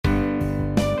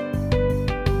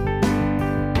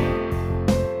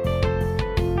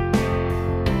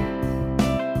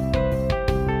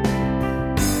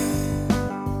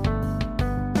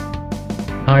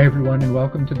Hi, everyone, and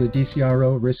welcome to the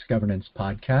DCRO Risk Governance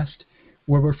Podcast,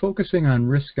 where we're focusing on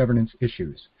risk governance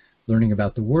issues, learning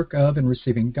about the work of and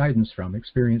receiving guidance from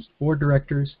experienced board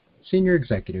directors, senior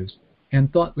executives,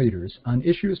 and thought leaders on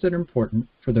issues that are important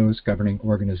for those governing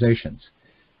organizations.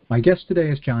 My guest today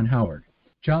is John Howard.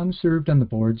 John served on the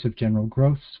boards of General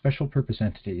Growth's special purpose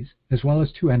entities, as well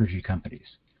as 2 energy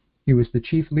companies. He was the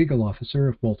chief legal officer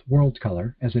of both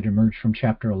WorldColor, as it emerged from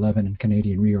Chapter 11 in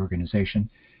Canadian reorganization,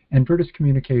 and Virtus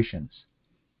Communications.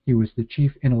 He was the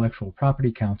chief intellectual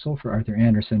property counsel for Arthur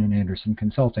Andersen and Andersen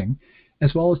Consulting,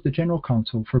 as well as the general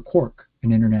counsel for Quark,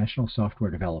 an international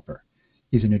software developer.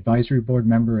 He's an advisory board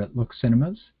member at Look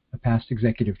Cinemas, a past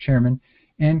executive chairman,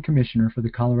 and commissioner for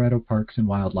the Colorado Parks and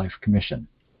Wildlife Commission.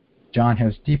 John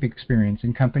has deep experience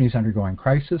in companies undergoing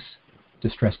crisis,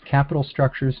 distressed capital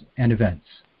structures, and events.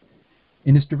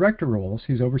 In his director roles,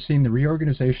 he's overseen the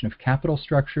reorganization of capital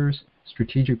structures,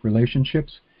 strategic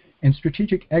relationships, and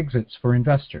strategic exits for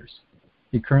investors.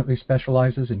 He currently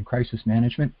specializes in crisis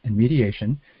management and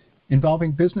mediation,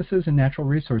 involving businesses in natural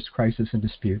resource crisis and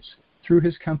disputes through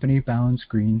his company Bounds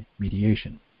Green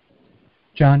Mediation.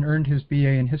 John earned his BA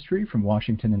in History from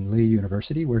Washington and Lee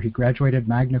University, where he graduated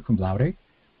magna cum laude,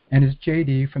 and his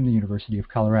JD from the University of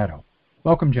Colorado.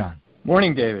 Welcome, John.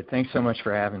 Morning, David. Thanks so much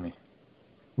for having me.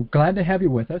 We're glad to have you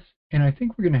with us, and I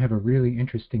think we're going to have a really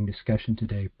interesting discussion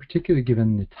today, particularly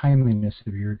given the timeliness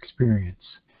of your experience.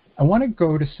 I want to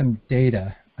go to some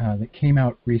data that came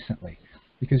out recently,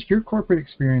 because your corporate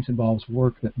experience involves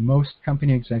work that most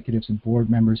company executives and board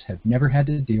members have never had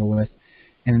to deal with,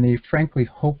 and they frankly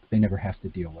hope they never have to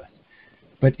deal with.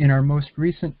 But in our most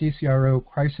recent DCRO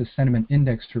Crisis Sentiment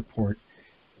Index report,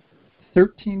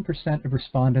 13% of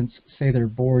respondents say their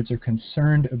boards are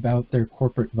concerned about their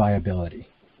corporate viability.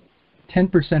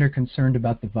 10% are concerned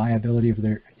about the viability of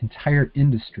their entire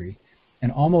industry, and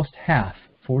almost half,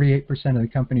 48% of the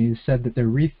companies, said that they're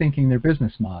rethinking their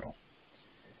business model.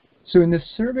 So in this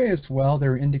survey as well,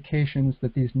 there are indications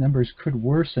that these numbers could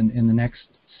worsen in the next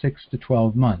 6 to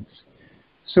 12 months.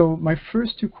 So my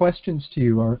first 2 questions to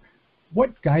you are,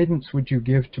 what guidance would you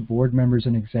give to board members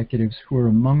and executives who are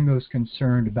among those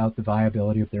concerned about the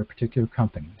viability of their particular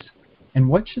companies? And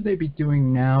what should they be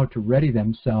doing now to ready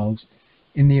themselves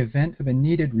in the event of a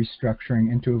needed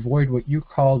restructuring and to avoid what you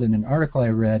called in an article I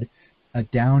read, a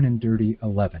down and dirty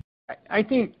 11? I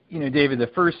think, David,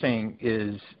 the first thing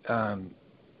is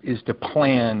to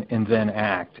plan and then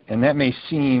act. And that may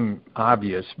seem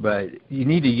obvious, but you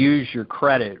need to use your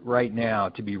credit right now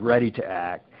to be ready to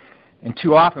act. And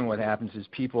too often what happens is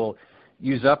people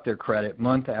use up their credit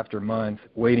month after month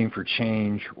waiting for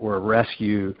change or a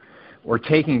rescue or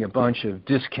taking a bunch of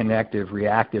disconnected,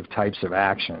 reactive types of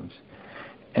actions.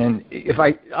 And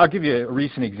I'll give you a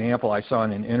recent example I saw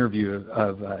in an interview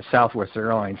of Southwest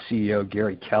Airlines CEO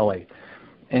Gary Kelly.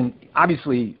 And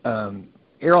obviously,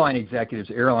 airline executives,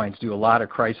 airlines do a lot of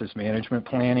crisis management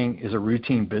planning as a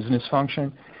routine business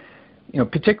function,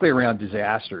 particularly around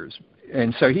disasters.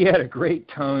 And so he had a great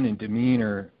tone and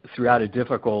demeanor throughout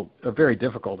a very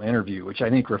difficult interview, which I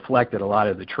think reflected a lot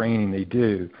of the training they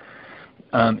do.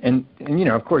 And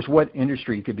of course, what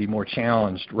industry could be more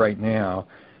challenged right now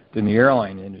than the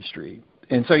airline industry?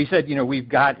 And so he said, we've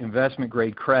got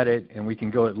investment-grade credit, and we can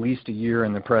go at least a year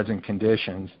in the present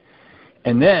conditions.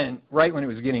 And then, right when it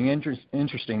was getting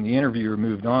interesting, the interviewer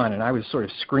moved on, and I was sort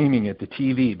of screaming at the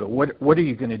TV, but what are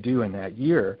you going to do in that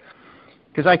year?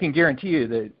 Because I can guarantee you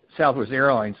that Southwest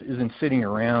Airlines isn't sitting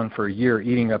around for a year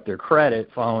eating up their credit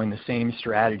following the same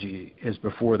strategy as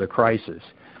before the crisis.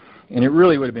 And it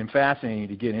really would have been fascinating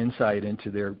to get insight into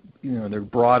their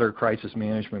broader crisis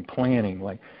management planning,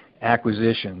 like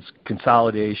acquisitions,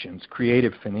 consolidations,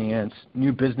 creative finance,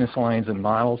 new business lines and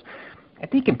models. I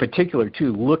think in particular,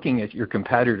 too, looking at your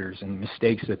competitors and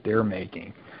mistakes that they're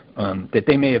making, that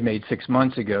they may have made 6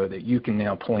 months ago that you can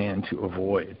now plan to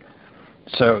avoid.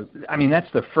 So,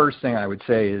 that's the first thing I would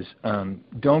say is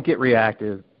don't get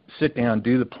reactive, sit down,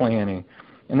 do the planning.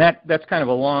 And that's kind of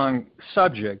a long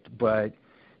subject, but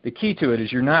the key to it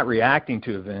is you're not reacting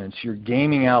to events, you're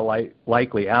gaming out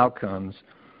likely outcomes,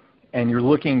 and you're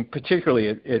looking particularly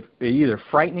at either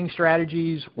frightening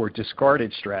strategies or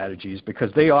discarded strategies, because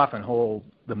they often hold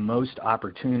the most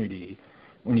opportunity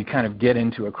when you kind of get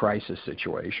into a crisis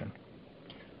situation.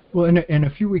 Well, in a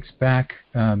few weeks back,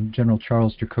 General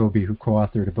Charles Jacoby, who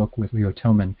co-authored a book with Leo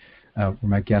Tillman, were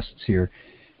my guests here,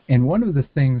 and one of the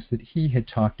things that he had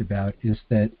talked about is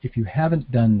that if you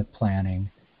haven't done the planning,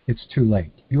 it's too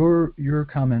late. Your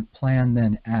comment, plan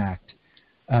then act,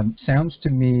 sounds to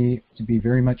me to be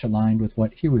very much aligned with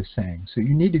what he was saying. So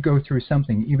you need to go through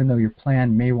something, even though your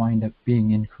plan may wind up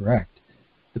being incorrect.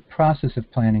 the process of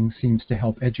planning seems to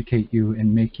help educate you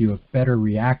and make you a better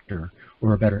reactor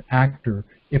or a better actor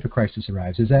if a crisis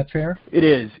arrives. Is that fair? It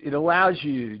is. It allows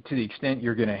you, to the extent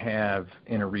you're going to have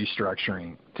in a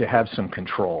restructuring, to have some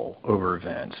control over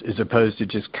events, as opposed to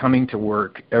just coming to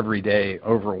work every day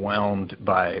overwhelmed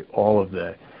by all of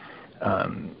the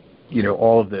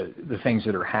the things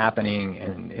that are happening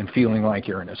and feeling like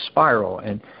you're in a spiral.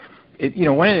 And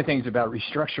one of the things about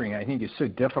restructuring I think is so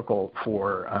difficult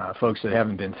for folks that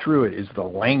haven't been through it is the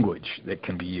language that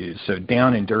can be used. So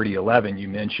down in Dirty 11, you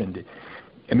mentioned,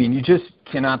 I mean, you just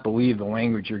cannot believe the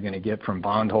language you're going to get from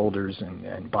bondholders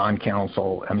and bond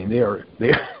counsel. I mean,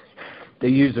 they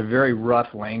use a very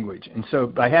rough language. And so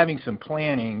by having some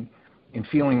planning and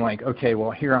feeling like, okay,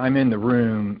 well, here I'm in the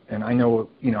room and I know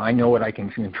what I can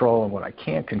control and what I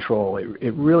can't control,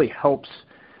 it really helps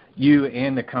you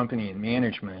and the company and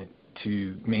management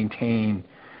to maintain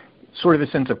sort of a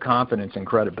sense of confidence and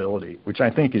credibility, which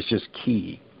I think is just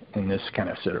key in this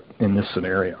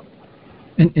scenario.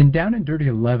 And down in Dirty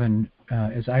 11,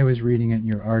 as I was reading it in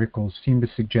your articles, seemed to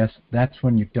suggest that's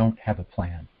when you don't have a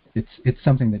plan. It's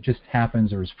something that just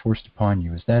happens or is forced upon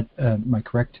you. Is that am I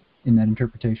correct in that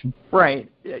interpretation?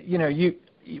 Right.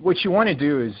 What you want to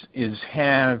do is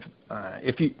have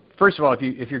first of all,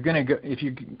 if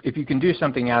you can do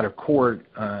something out of court,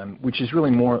 which is really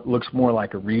looks more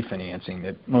like a refinancing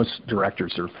that most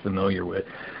directors are familiar with,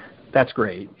 that's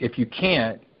great. If you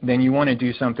can't, then you want to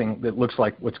do something that looks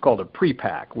like what's called a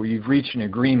pre-pack, where you've reached an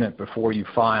agreement before you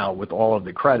file with all of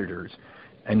the creditors,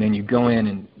 and then you go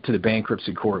in to the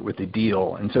bankruptcy court with the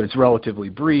deal. And so it's relatively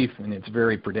brief and it's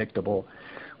very predictable,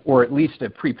 or at least a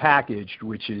prepackaged,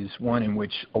 which is one in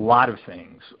which a lot of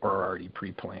things are already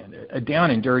pre-planned.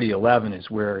 Down in Dirty 11 is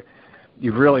where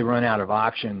you've really run out of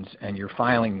options and you're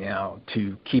filing now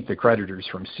to keep the creditors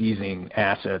from seizing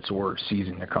assets or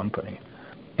seizing the company.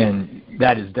 And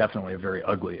that is definitely a very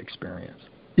ugly experience.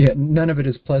 Yeah, none of it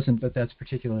is pleasant, but that's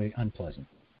particularly unpleasant.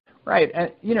 Right.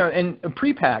 And a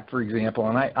pre-pack, for example,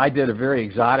 and I did a very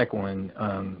exotic one,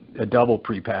 a double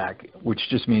pre-pack, which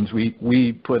just means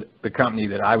we put the company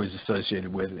that I was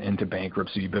associated with into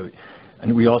bankruptcy,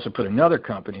 and we also put another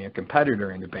company, a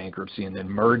competitor, into bankruptcy and then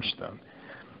merged them.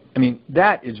 I mean,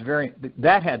 that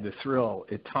had the thrill,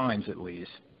 at times at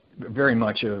least, very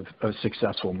much of a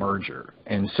successful merger.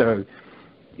 And so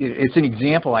it's an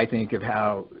example, I think, of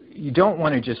how you don't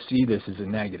want to just see this as a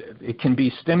negative. It can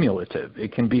be stimulative.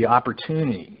 It can be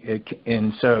opportunity.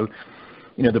 And so,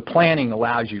 the planning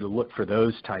allows you to look for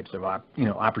those types of,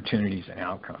 opportunities and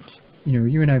outcomes.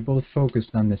 You and I both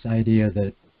focused on this idea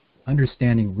that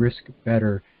understanding risk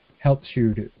better helps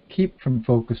you to keep from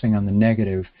focusing on the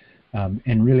negative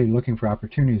and really looking for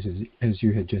opportunities, as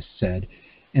you had just said.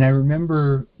 And I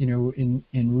remember, in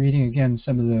reading again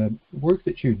some of the work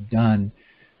that you'd done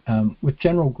with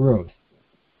General Growth,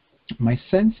 my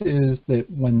sense is that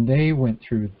when they went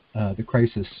through the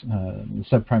crisis, the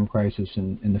subprime crisis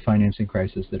and the financing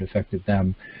crisis that affected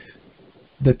them,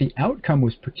 that the outcome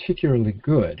was particularly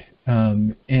good.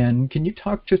 And can you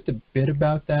talk just a bit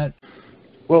about that?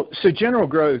 Well, so General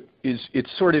Growth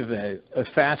it's sort of a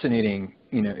fascinating,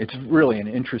 it's really an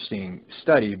interesting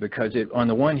study because it, on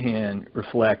the one hand,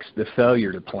 reflects the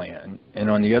failure to plan, and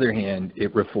on the other hand,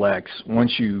 it reflects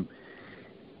once you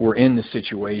were in the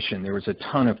situation, there was a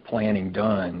ton of planning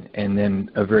done, and then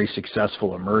a very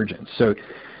successful emergence. So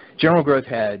General Growth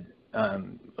had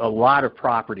a lot of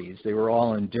properties. They were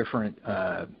all in different,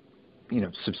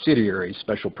 subsidiaries,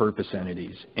 special purpose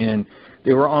entities, and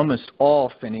they were almost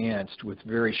all financed with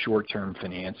very short-term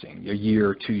financing, a year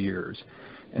or 2 years.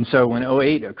 And so when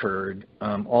 2008 occurred,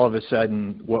 all of a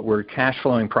sudden, what were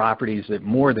cash-flowing properties that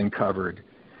more than covered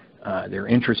their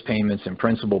interest payments and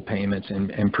principal payments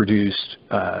and produced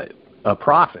a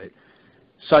profit,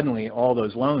 suddenly all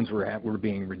those loans were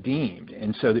being redeemed,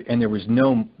 and so there was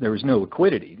no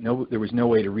liquidity, there was no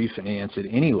way to refinance at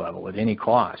any level at any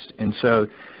cost, and so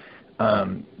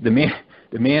the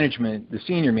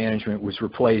senior management was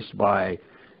replaced by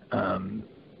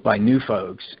new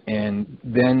folks, and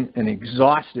then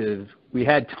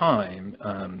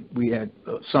we had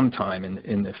some time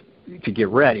to get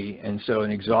ready, and so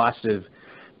an exhaustive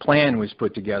plan was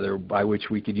put together by which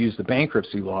we could use the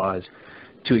bankruptcy laws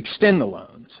to extend the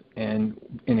loans. And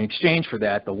in exchange for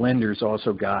that, the lenders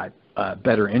also got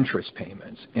better interest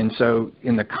payments. And so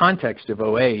in the context of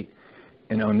 2008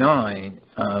 and 2009,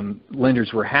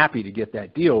 lenders were happy to get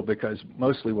that deal because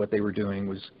mostly what they were doing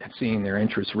was seeing their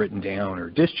interest written down or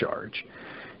discharged.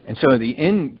 And so the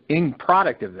end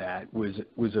product of that was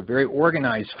a very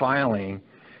organized filing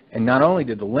And not only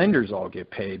did the lenders all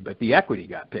get paid, but the equity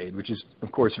got paid, which is,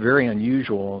 of course, very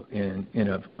unusual in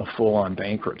a full-on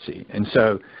bankruptcy. And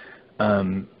so,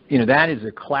 that is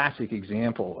a classic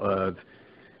example of,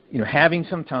 having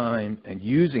some time and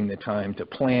using the time to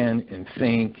plan and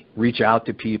think, reach out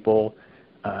to people,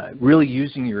 really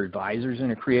using your advisors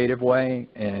in a creative way,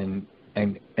 and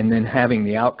then having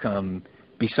the outcome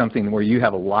be something where you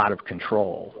have a lot of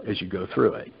control as you go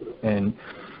through it. And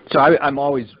so I'm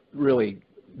always really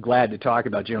glad to talk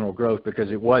about General Growth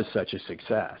because it was such a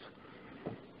success.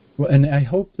 Well, and I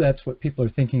hope that's what people are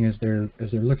thinking as they're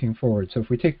looking forward. So if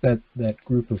we take that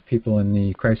group of people in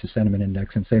the Crisis Sentiment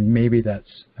Index and say maybe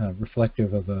that's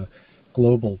reflective of a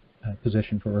global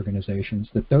position for organizations,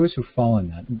 that those who fall in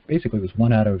that, basically it was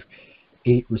 1 out of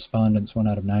 8 respondents, 1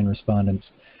 out of 9 respondents,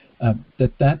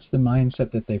 that's the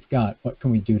mindset that they've got. What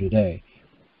can we do today?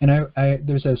 And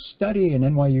there's a study, an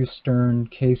NYU Stern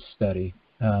case study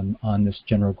on this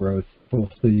General Growth, both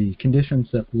the conditions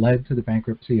that led to the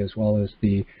bankruptcy as well as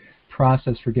the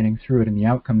process for getting through it and the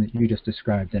outcome that you just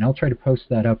described. And I'll try to post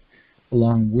that up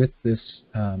along with this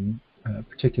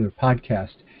particular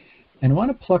podcast. And I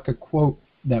want to pluck a quote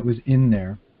that was in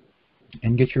there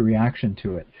and get your reaction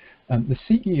to it. The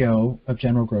CEO of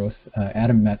General Growth,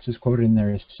 Adam Metz, is quoted in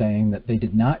there as saying that they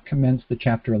did not commence the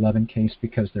Chapter 11 case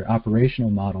because their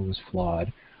operational model was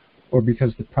flawed or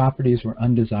because the properties were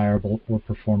undesirable or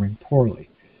performing poorly.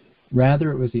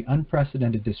 Rather, it was the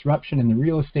unprecedented disruption in the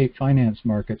real estate finance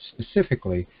market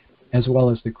specifically, as well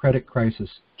as the credit crisis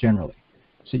generally.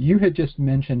 So you had just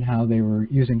mentioned how they were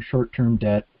using short-term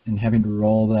debt and having to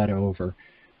roll that over.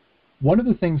 One of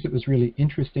the things that was really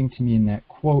interesting to me in that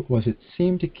quote was it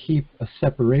seemed to keep a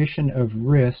separation of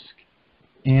risk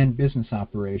and business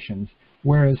operations,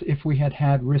 whereas if we had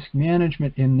had risk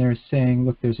management in there saying,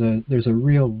 look, there's a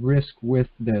real risk with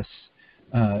this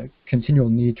continual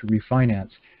need to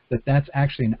refinance, that's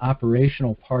actually an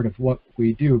operational part of what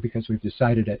we do because we've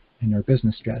decided it in our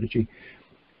business strategy.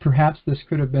 Perhaps this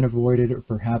could have been avoided, or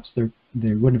perhaps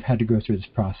they wouldn't have had to go through this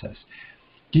process.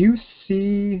 Do you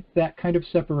see that kind of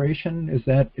separation? Is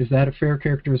that a fair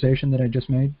characterization that I just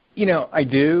made? I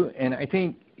do, and I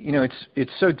think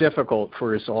it's so difficult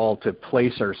for us all to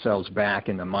place ourselves back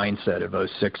in the mindset of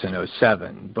 06 and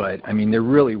 07. But I mean, there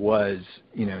really was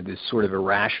this sort of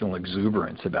irrational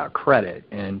exuberance about credit,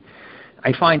 and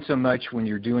I find so much when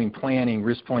you're doing planning,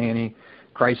 risk planning,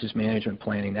 crisis management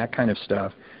planning, that kind of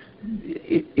stuff,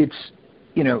 it's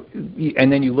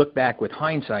and then you look back with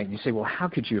hindsight and you say, well, how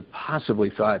could you have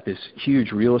possibly thought this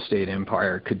huge real estate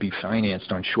empire could be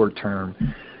financed on short-term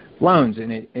loans?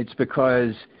 And it's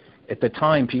because at the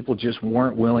time people just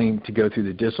weren't willing to go through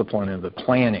the discipline of the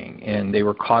planning, and they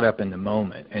were caught up in the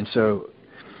moment. And so,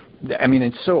 I mean,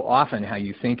 it's so often how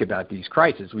you think about these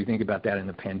crises. We think about that in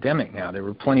the pandemic now. There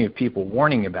were plenty of people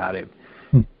warning about it.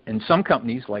 And some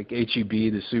companies like H-E-B,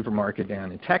 the supermarket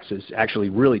down in Texas, actually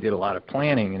really did a lot of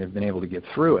planning and have been able to get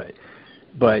through it.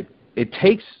 But it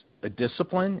takes a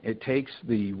discipline. It takes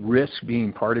the risk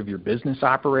being part of your business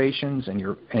operations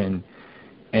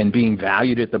and being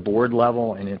valued at the board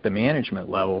level and at the management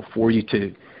level for you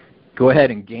to go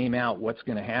ahead and game out what's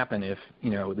going to happen if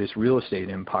this real estate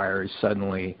empire is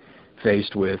suddenly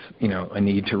faced with a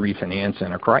need to refinance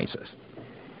in a crisis.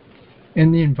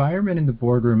 And the environment in the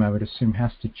boardroom, I would assume,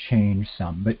 has to change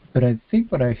some. But I think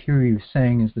what I hear you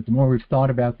saying is that the more we've thought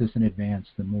about this in advance,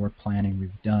 the more planning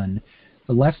we've done,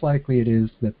 the less likely it is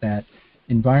that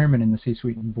environment in the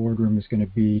C-suite and boardroom is going to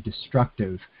be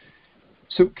destructive.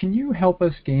 So can you help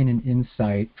us gain an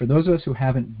insight, for those of us who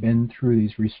haven't been through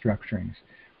these restructurings,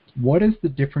 what is the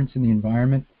difference in the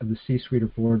environment of the C-suite or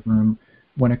boardroom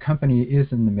when a company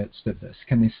is in the midst of this?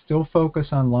 Can they still focus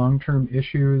on long-term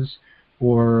issues,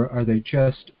 or are they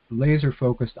just laser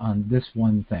focused on this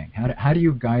one thing? How do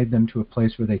you guide them to a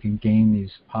place where they can gain these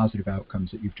positive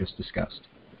outcomes that you've just discussed?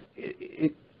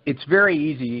 It's very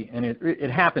easy, and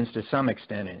it happens to some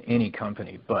extent in any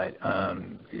company, but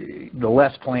the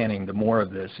less planning, the more of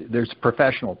this. There's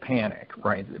professional panic,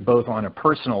 right, both on a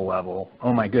personal level,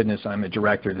 oh my goodness, I'm a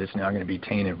director that's now going to be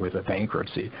tainted with a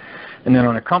bankruptcy, and then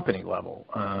on a company level.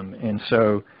 And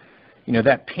so,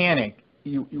 that panic,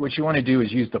 what you want to do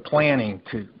is use the planning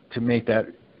to make that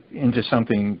into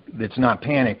something that's not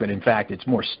panic, but in fact it's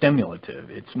more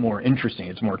stimulative, it's more interesting,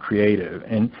 it's more creative.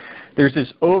 And there's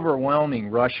this overwhelming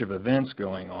rush of events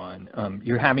going on.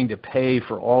 You're having to pay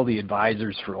for all the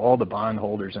advisors, for all the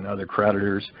bondholders and other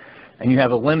creditors, and you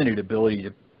have a limited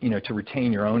ability to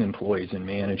retain your own employees and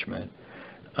management.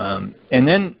 And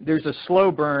then there's a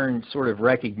slow burn sort of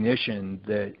recognition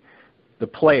that the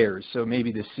players, so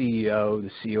maybe the CEO, the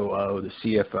COO, the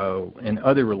CFO, and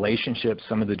other relationships,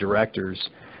 some of the directors,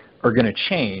 are going to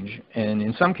change, and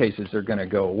in some cases they're going to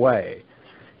go away.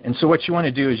 And so what you want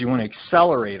to do is you want to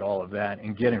accelerate all of that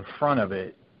and get in front of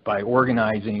it by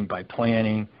organizing, by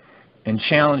planning, and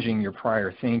challenging your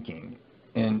prior thinking.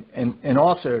 And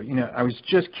also, I was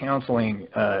just counseling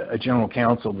a general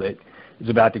counsel that is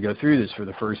about to go through this for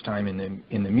the first time in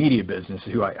the media business,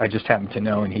 who I just happen to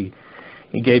know, and he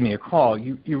gave me a call.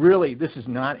 You really, this is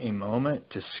not a moment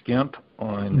to skimp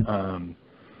on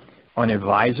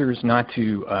advisors, not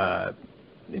to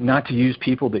use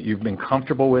people that you've been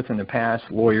comfortable with in the past,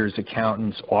 lawyers,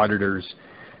 accountants, auditors,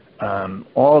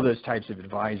 all those types of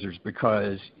advisors,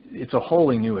 because it's a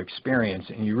wholly new experience,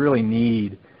 and you really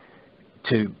need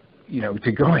to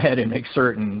go ahead and make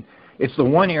certain. It's the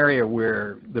one area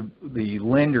where the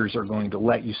lenders are going to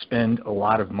let you spend a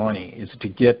lot of money, is to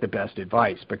get the best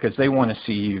advice, because they want to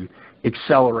see you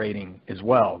accelerating as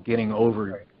well, getting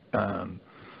over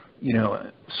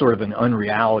sort of an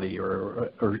unreality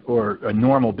or a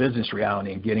normal business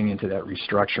reality and getting into that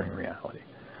restructuring reality.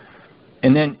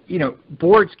 And then,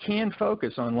 boards can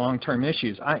focus on long-term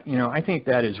issues. I think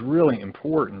that is really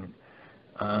important.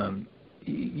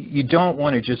 You don't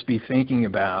want to just be thinking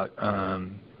about,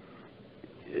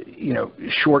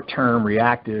 short-term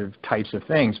reactive types of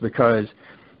things, because,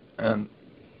 and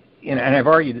I've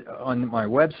argued on my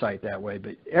website that way,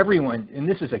 but everyone, and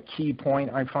this is a key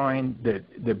point I find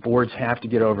that boards have to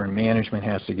get over and management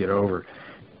has to get over,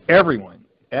 everyone,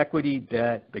 equity,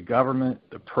 debt, the government,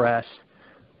 the press,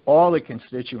 all the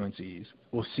constituencies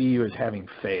will see you as having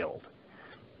failed.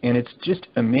 And it's just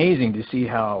amazing to see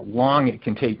how long it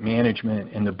can take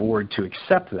management and the board to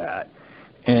accept that.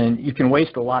 And you can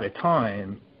waste a lot of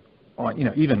time on,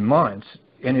 even months.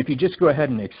 And if you just go ahead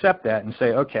and accept that and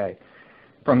say, okay,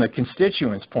 from the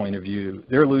constituents' point of view,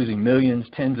 they're losing millions,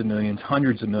 tens of millions,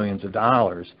 hundreds of millions of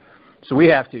dollars. So we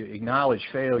have to acknowledge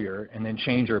failure and then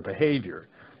change our behavior,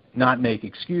 not make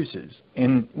excuses.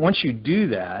 And once you do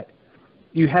that,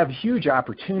 you have huge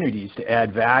opportunities to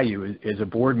add value as a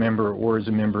board member or as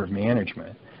a member of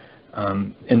management.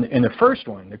 And the first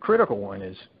one, the critical one,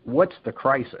 is what's the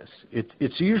crisis?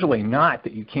 It's usually not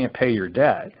that you can't pay your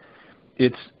debt.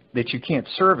 It's that you can't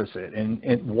service it.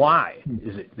 And why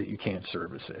is it that you can't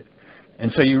service it?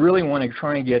 And so you really want to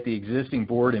try and get the existing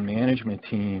board and management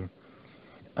team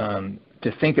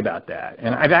to think about that.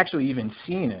 And I've actually even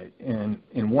seen it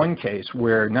in one case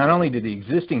where not only did the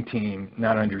existing team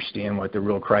not understand what the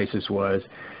real crisis was,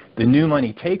 the new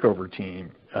money takeover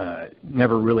team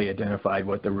never really identified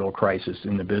what the real crisis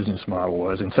in the business model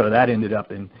was. And so that ended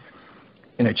up in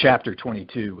a Chapter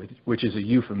 22, which is a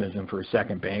euphemism for a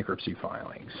second bankruptcy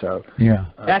filing. So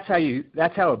that's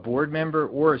how a board member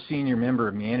or a senior member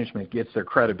of management gets their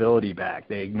credibility back.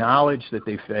 They acknowledge that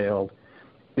they failed,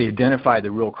 they identify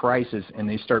the real crisis, and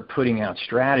they start putting out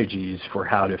strategies for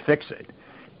how to fix it.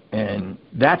 And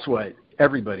that's what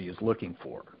everybody is looking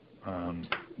for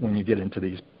when you get into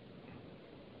these,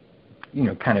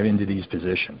 kind of into these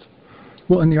positions.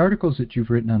 Well, in the articles that you've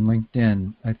written on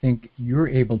LinkedIn, I think you're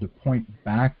able to point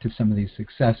back to some of these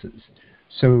successes.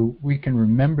 So we can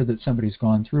remember that somebody's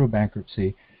gone through a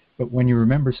bankruptcy, but when you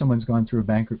remember someone's gone through a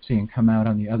bankruptcy and come out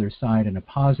on the other side in a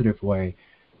positive way,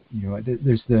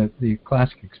 there's the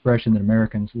classic expression that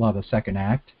Americans love a second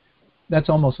act. That's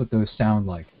almost what those sound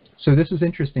like. So this is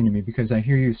interesting to me because I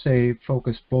hear you say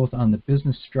focus both on the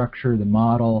business structure, the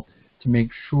model, to make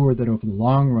sure that over the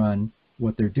long run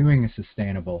what they're doing is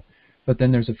sustainable. But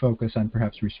then there's a focus on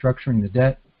perhaps restructuring the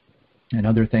debt and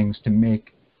other things to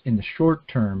make, in the short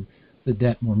term, the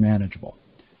debt more manageable.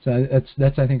 So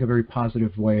that's I think, a very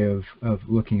positive way of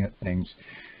looking at things.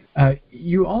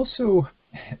 You also...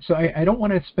 So I don't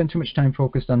want to spend too much time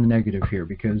focused on the negative here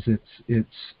because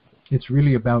it's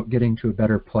really about getting to a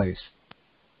better place.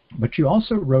 But you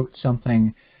also wrote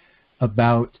something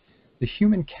about the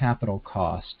human capital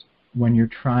cost when you're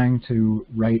trying to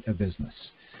write a business.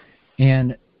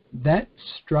 And that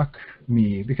struck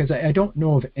me because I don't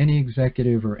know of any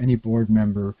executive or any board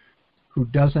member who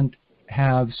doesn't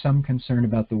have some concern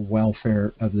about the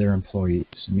welfare of their employees.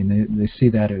 I mean, they see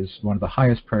that as one of the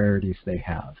highest priorities they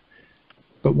have.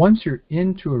 But once you're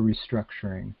into a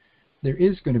restructuring, there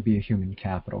is going to be a human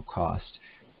capital cost.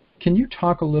 Can you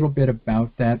talk a little bit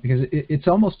about that? Because it's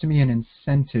almost to me an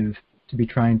incentive to be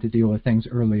trying to deal with things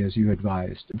early, as you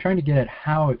advised. I'm trying to get at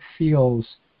how it feels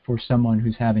for someone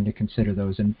who's having to consider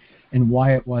those and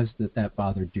why it was that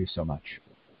bothered you so much.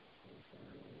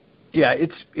 Yeah,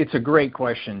 it's a great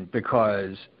question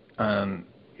because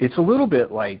it's a little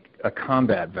bit like a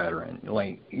combat veteran.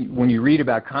 Like when you read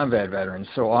about combat veterans,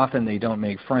 so often they don't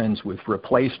make friends with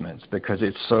replacements because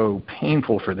it's so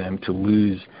painful for them to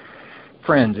lose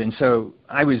friends. And so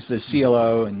I was the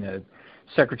CLO and the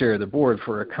secretary of the board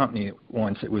for a company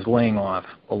once that was laying off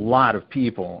a lot of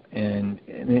people, and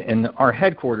our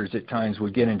headquarters at times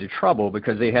would get into trouble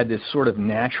because they had this sort of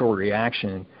natural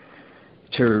reaction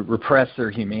to repress their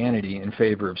humanity in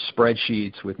favor of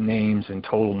spreadsheets with names and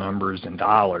total numbers and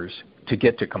dollars to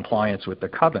get to compliance with the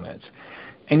covenants.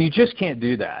 And you just can't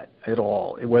do that at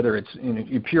all, whether it's in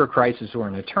a pure crisis or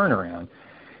in a turnaround.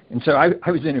 And so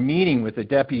I was in a meeting with a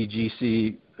deputy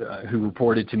GC who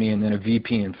reported to me, and then a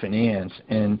VP in finance,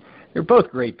 and they're both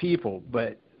great people,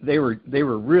 but they were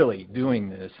really doing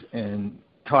this and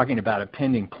talking about a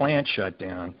pending plant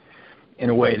shutdown in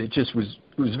a way that just was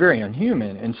very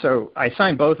unhuman. And so I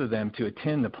signed both of them to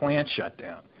attend the plant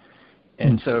shutdown.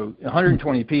 And so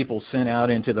 120 people sent out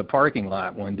into the parking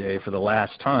lot one day for the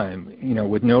last time,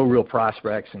 with no real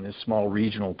prospects in this small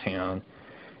regional town.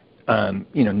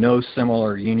 No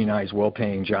similar unionized,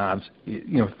 well-paying jobs,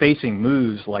 facing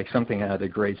moves like something out of the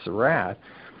Great Sarath.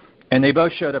 And they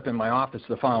both showed up in my office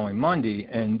the following Monday,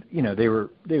 and they were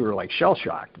like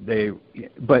shell-shocked.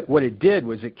 But what it did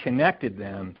was it connected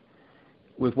them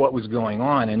with what was going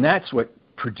on, and that's what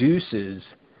produces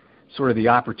sort of the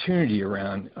opportunity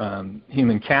around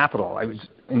human capital. I was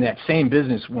in that same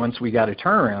business once we got a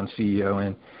turnaround CEO,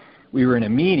 and we were in a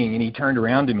meeting, and he turned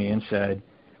around to me and said,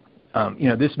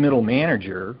 this middle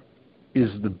manager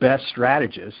is the best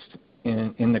strategist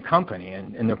in the company.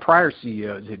 And the prior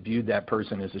CEOs had viewed that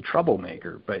person as a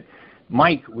troublemaker. But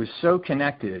Mike was so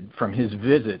connected from his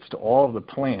visits to all of the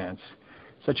plants,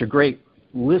 such a great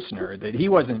listener, that he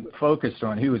wasn't focused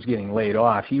on who was getting laid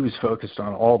off. He was focused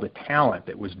on all the talent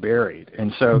that was buried.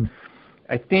 And so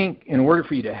I think in order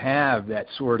for you to have that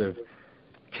sort of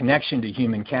connection to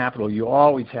human capital, you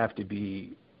always have to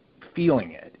be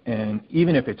feeling it, and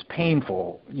even if it's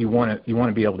painful, you want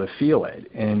to be able to feel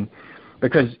it. And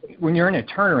because when you're in a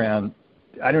turnaround,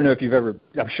 I don't know if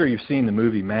I'm sure you've seen the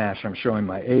movie MASH. I'm showing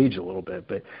my age a little bit,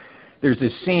 but there's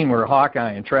this scene where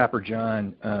Hawkeye and Trapper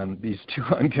John, these two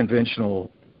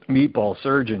unconventional meatball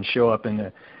surgeons, show up in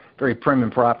a very prim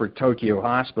and proper Tokyo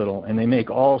hospital, and they make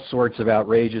all sorts of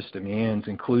outrageous demands,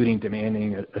 including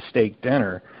demanding a steak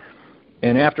dinner.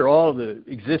 And after all the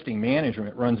existing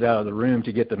management runs out of the room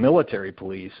to get the military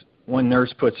police, one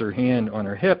nurse puts her hand on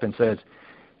her hip and says,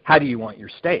 "How do you want your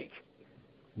steak?"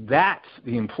 That's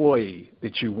the employee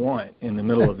that you want in the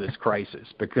middle of this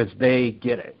crisis, because they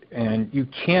get it. And you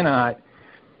cannot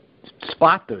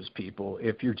spot those people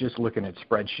if you're just looking at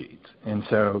spreadsheets. And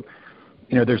so,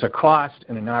 there's a cost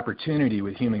and an opportunity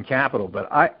with human capital, but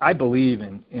I believe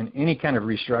in any kind of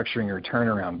restructuring or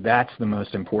turnaround, that's the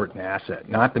most important asset,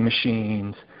 not the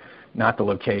machines, not the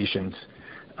locations,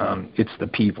 it's the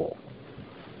people.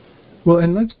 Well,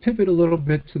 and let's pivot a little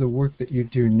bit to the work that you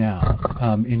do now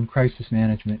in crisis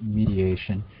management and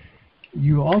mediation.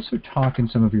 You also talk in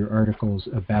some of your articles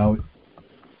about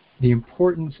the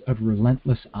importance of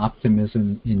relentless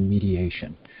optimism in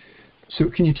mediation. So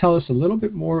can you tell us a little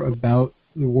bit more about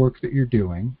the work that you're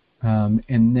doing?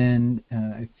 And then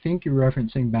I think you're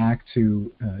referencing back to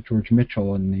George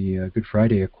Mitchell and the Good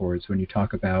Friday Accords when you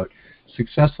talk about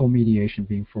successful mediation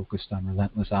being focused on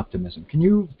relentless optimism. Can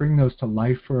you bring those to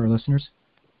life for our listeners?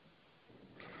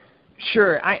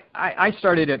 Sure. I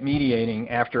started at mediating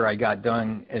after I got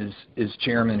done as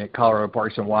chairman at Colorado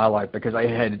Parks and Wildlife, because I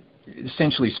had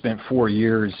essentially spent 4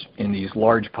 years in these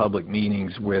large public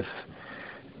meetings with,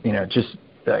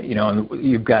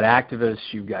 you've got activists,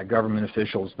 you've got government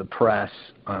officials, the press,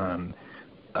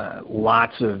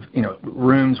 lots of,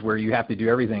 rooms where you have to do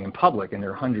everything in public, and there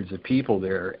are hundreds of people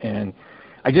there. And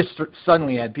I just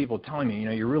suddenly had people telling me,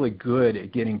 you're really good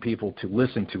at getting people to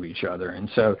listen to each other. And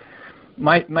so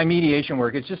my mediation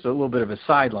work, it's just a little bit of a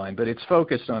sideline, but it's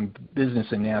focused on business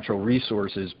and natural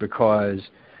resources, because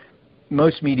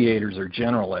most mediators are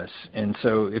generalists. And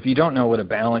so if you don't know what a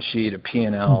balance sheet, a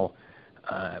P&L,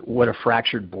 what a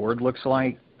fractured board looks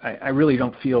like, I really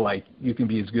don't feel like you can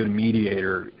be as good a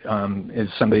mediator as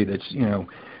somebody that's,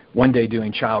 one day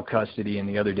doing child custody and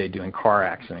the other day doing car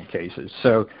accident cases.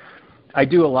 So I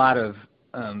do a lot of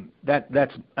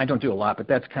I don't do a lot, but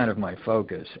that's kind of my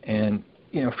focus. And,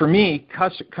 for me,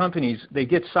 companies, they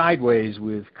get sideways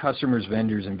with customers,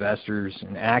 vendors, investors,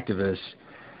 and activists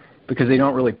because they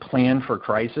don't really plan for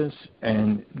crisis,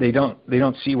 and they don't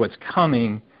see what's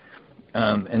coming.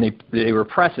 And they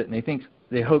repress it, and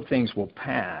they hope things will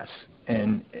pass,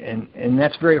 and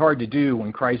that's very hard to do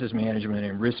when crisis management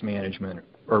and risk management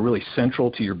are really central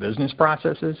to your business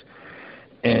processes.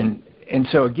 And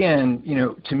so again,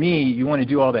 to me, you want to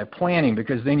do all that planning,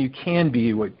 because then you can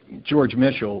be what George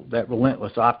Mitchell, that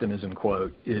relentless optimism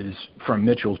quote is from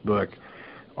Mitchell's book,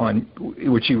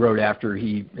 which he wrote after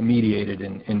he mediated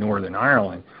in Northern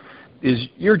Ireland, is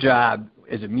your job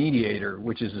as a mediator,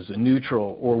 which is as a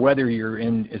neutral, or whether you're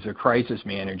in as a crisis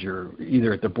manager,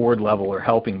 either at the board level or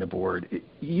helping the board,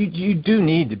 you do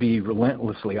need to be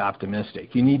relentlessly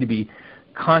optimistic. You need to be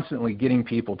constantly getting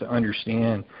people to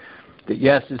understand that,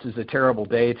 yes, this is a terrible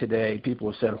day today.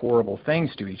 People have said horrible things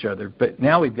to each other, but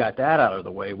now we've got that out of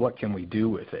the way. What can we do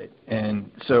with it? And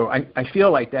so I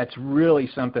feel like that's really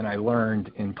something I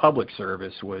learned in public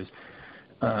service was,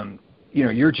 you know,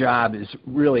 your job is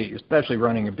really, especially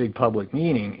running a big public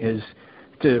meeting, is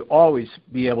to always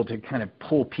be able to kind of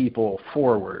pull people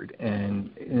forward. And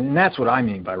that's what I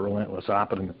mean by relentless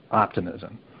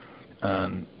optimism.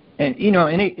 And, you know,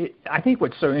 and I think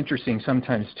what's so interesting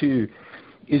sometimes, too,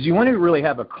 is you want to really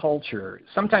have a culture.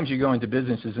 Sometimes you go into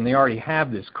businesses and they already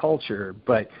have this culture,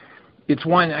 but it's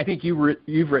one, I think you've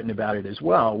written about it as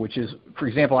well, which is, for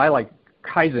example, I like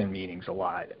Kaizen meetings a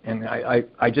lot, and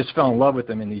I just fell in love with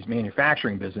them in these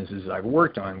manufacturing businesses I've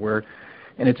worked on, where,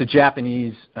 and it's a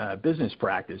Japanese business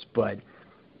practice, but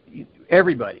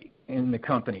everybody in the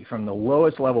company, from the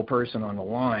lowest level person on the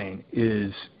line,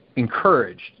 is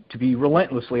encouraged to be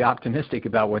relentlessly optimistic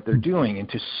about what they're doing and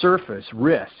to surface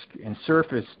risk and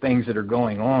surface things that are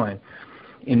going on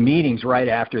in meetings right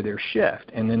after their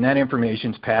shift. And then that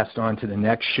information's passed on to the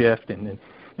next shift, and then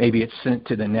maybe it's sent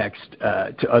to the next,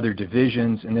 to other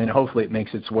divisions, and then hopefully it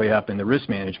makes its way up in the risk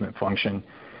management function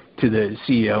to the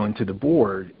CEO and to the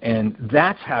board. And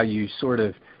that's how you sort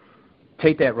of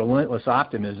take that relentless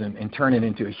optimism and turn it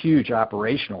into a huge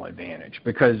operational advantage,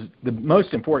 because the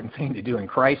most important thing to do in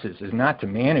crisis is not to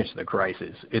manage the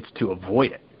crisis, it's to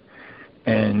avoid it.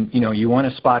 And, you know, you want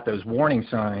to spot those warning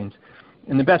signs,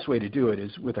 and the best way to do it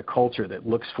is with a culture that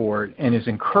looks for it and is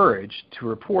encouraged to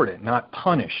report it, not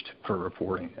punished for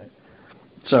reporting it.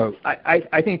 So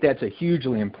I think that's a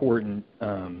hugely important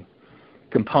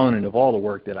component of all the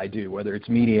work that I do, whether it's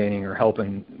mediating or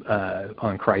helping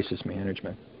on crisis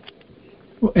management.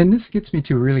 Well, and this gets me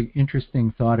to a really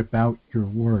interesting thought about your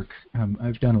work.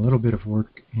 I've done a little bit of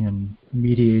work in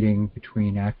mediating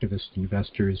between activist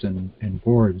investors and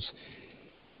boards.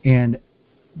 And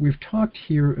we've talked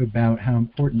here about how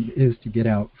important it is to get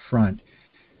out front.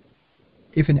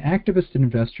 If an activist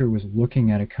investor was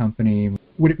looking at a company,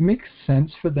 would it make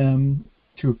sense for them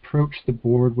to approach the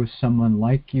board with someone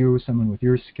like you, someone with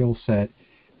your skill set,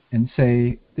 and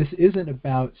say, this isn't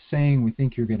about saying we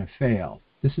think you're going to fail.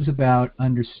 This is about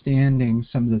understanding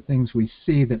some of the things we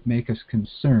see that make us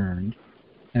concerned.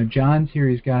 Now, John's here,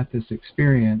 he's got this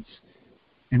experience,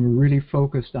 and we're really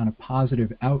focused on a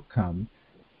positive outcome.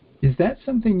 Is that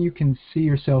something you can see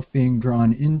yourself being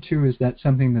drawn into? Is that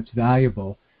something that's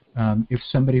valuable? If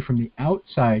somebody from the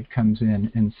outside comes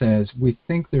in and says, we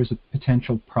think there's a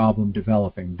potential problem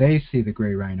developing, they see the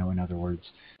gray rhino, in other words.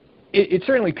 It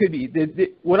certainly could be.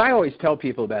 What I always tell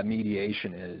people about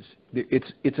mediation is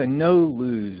it's a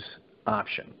no-lose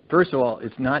option. First of all,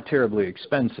 it's not terribly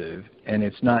expensive, and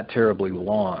it's not terribly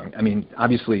long. I mean,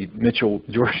 obviously,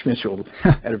 George Mitchell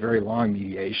had a very long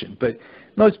mediation, but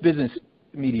most business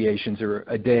mediations are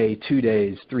a day, 2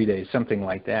 days, 3 days, something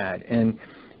like that. And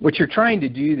what you're trying to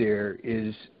do there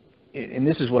is, and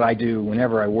this is what I do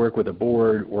whenever I work with a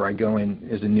board or I go in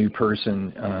as a new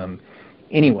person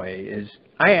anyway, is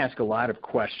I ask a lot of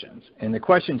questions. And the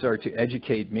questions are to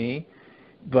educate me,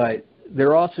 but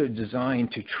they're also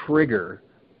designed to trigger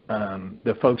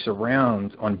the folks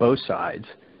around on both sides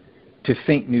to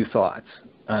think new thoughts.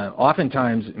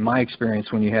 Oftentimes, in my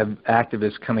experience, when you have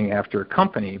activists coming after a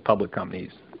company, public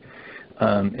companies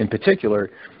in particular,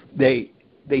 they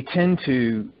tend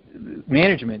to,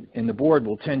 management and the board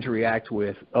will tend to react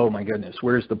with, oh my goodness,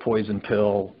 where's the poison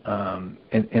pill,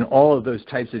 and all of those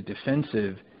types of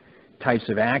defensive types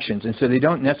of actions. And so they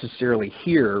don't necessarily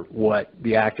hear what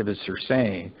the activists are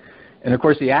saying. And of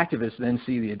course, the activists then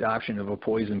see the adoption of a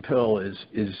poison pill as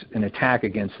an attack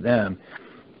against them.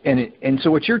 And so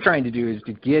what you're trying to do is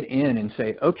to get in and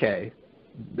say, okay,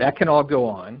 that can all go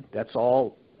on. That's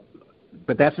all,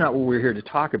 but that's not what we're here to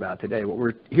talk about today. What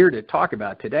we're here to talk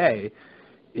about today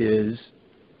is,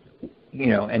 you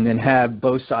know, and then have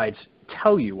both sides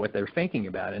tell you what they're thinking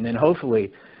about. And then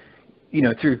hopefully, you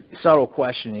know, through subtle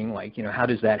questioning, like, you know, how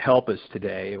does that help us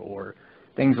today, or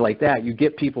things like that, you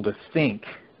get people to think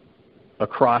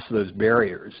across those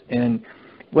barriers. And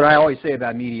what I always say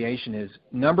about mediation is,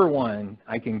 number one,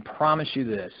 I can promise you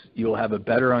this, you'll have a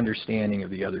better understanding of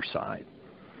the other side.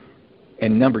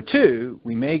 And number two,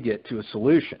 we may get to a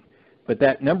solution. But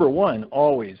that number one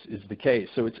always is the case.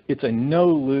 So it's a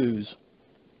no-lose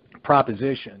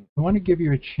proposition. I want to give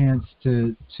you a chance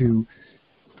to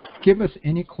give us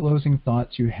any closing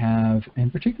thoughts you have,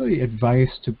 and particularly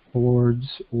advice to boards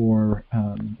or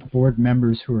board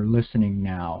members who are listening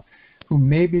now, who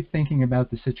may be thinking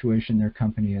about the situation their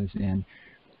company is in,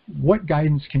 what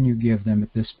guidance can you give them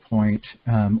at this point,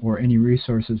 or any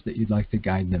resources that you'd like to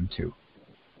guide them to?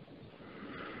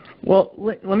 Well,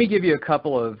 let me give you a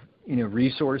couple of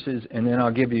resources, and then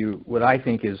I'll give you what I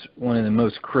think is one of the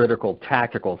most critical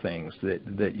tactical things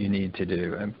that you need to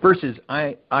do. And first is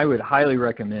I would highly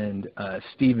recommend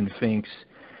Stephen Fink's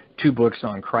 2 books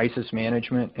on crisis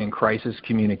management and crisis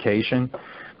communication.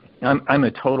 I'm a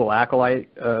total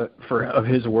acolyte of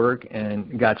his work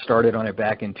and got started on it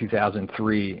back in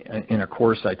 2003 in a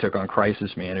course I took on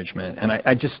crisis management. And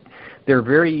they're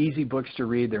very easy books to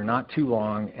read. They're not too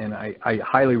long, and I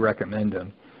highly recommend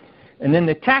them. And then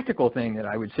the tactical thing that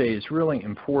I would say is really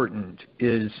important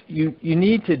is you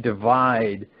need to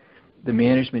divide the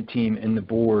management team and the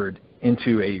board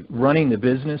into a running the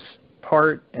business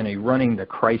part and a running the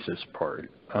crisis part.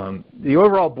 The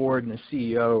overall board and the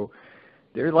CEO,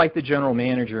 they're like the general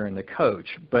manager and the coach,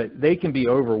 but they can be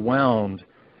overwhelmed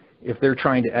if they're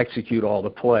trying to execute all the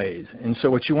plays. And so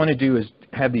what you want to do is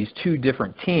have these 2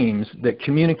 different teams that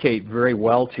communicate very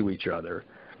well to each other,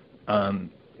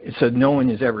 so no one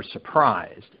is ever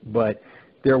surprised. But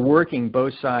they're working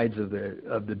both sides of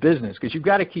the business, because you've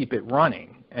got to keep it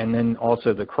running, and then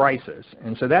also the crisis.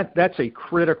 And so that's a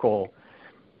critical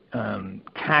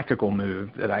tactical move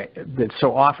that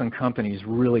so often companies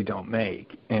really don't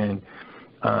make. And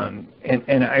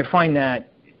I find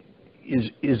that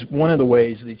is one of the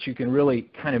ways that you can really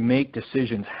kind of make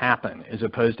decisions happen, as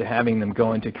opposed to having them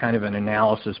go into kind of an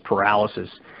analysis paralysis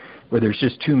where there's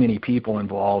just too many people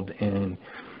involved in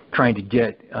trying to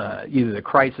get either the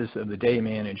crisis of the day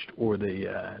managed or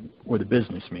the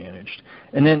business managed.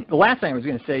 And then the last thing I was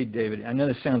going to say, David, I know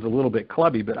this sounds a little bit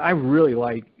clubby, but I really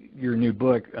like your new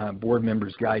book, Board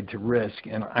Members' Guide to Risk.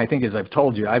 And I think, as I've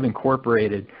told you, I've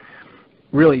incorporated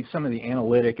really some of the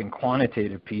analytic and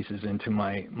quantitative pieces into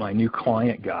my new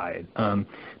client guide,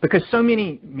 because so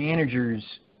many managers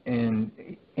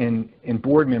and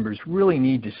board members really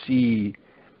need to see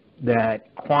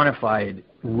that quantified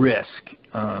risk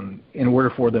in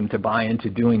order for them to buy into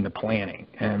doing the planning.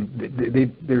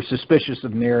 And they're suspicious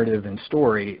of narrative and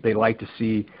story. They like to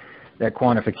see that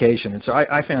quantification. And so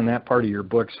I found that part of your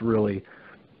book's really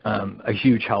a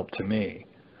huge help to me.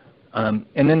 And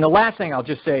then the last thing I'll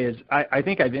just say is I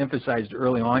think I've emphasized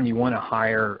early on, you want to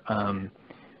hire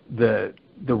the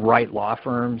right law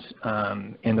firms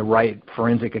and the right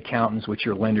forensic accountants, which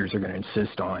your lenders are going to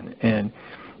insist on. And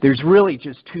there's really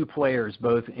just 2 players,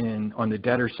 both on the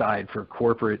debtor side for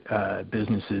corporate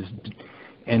businesses,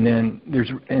 and then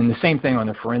the same thing on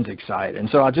the forensic side. And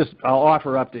so I'll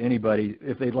offer up to anybody,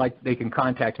 if they'd like, they can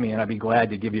contact me, and I'd be glad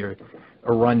to give you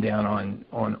a rundown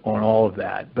on all of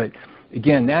that. But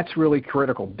again, that's really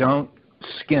critical. Don't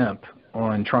skimp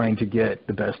on trying to get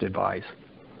the best advice.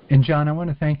 And John, I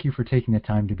want to thank you for taking the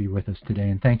time to be with us today,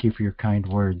 and thank you for your kind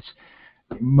words.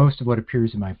 Most of what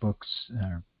appears in my books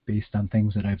are based on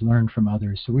things that I've learned from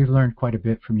others, so we've learned quite a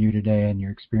bit from you today and your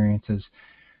experiences.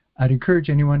 I'd encourage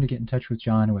anyone to get in touch with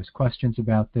John who has questions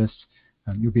about this.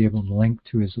 You'll be able to link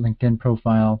to his LinkedIn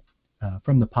profile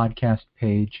from the podcast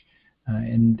page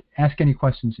and ask any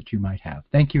questions that you might have.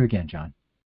 Thank you again, John.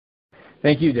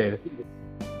 Thank you, David.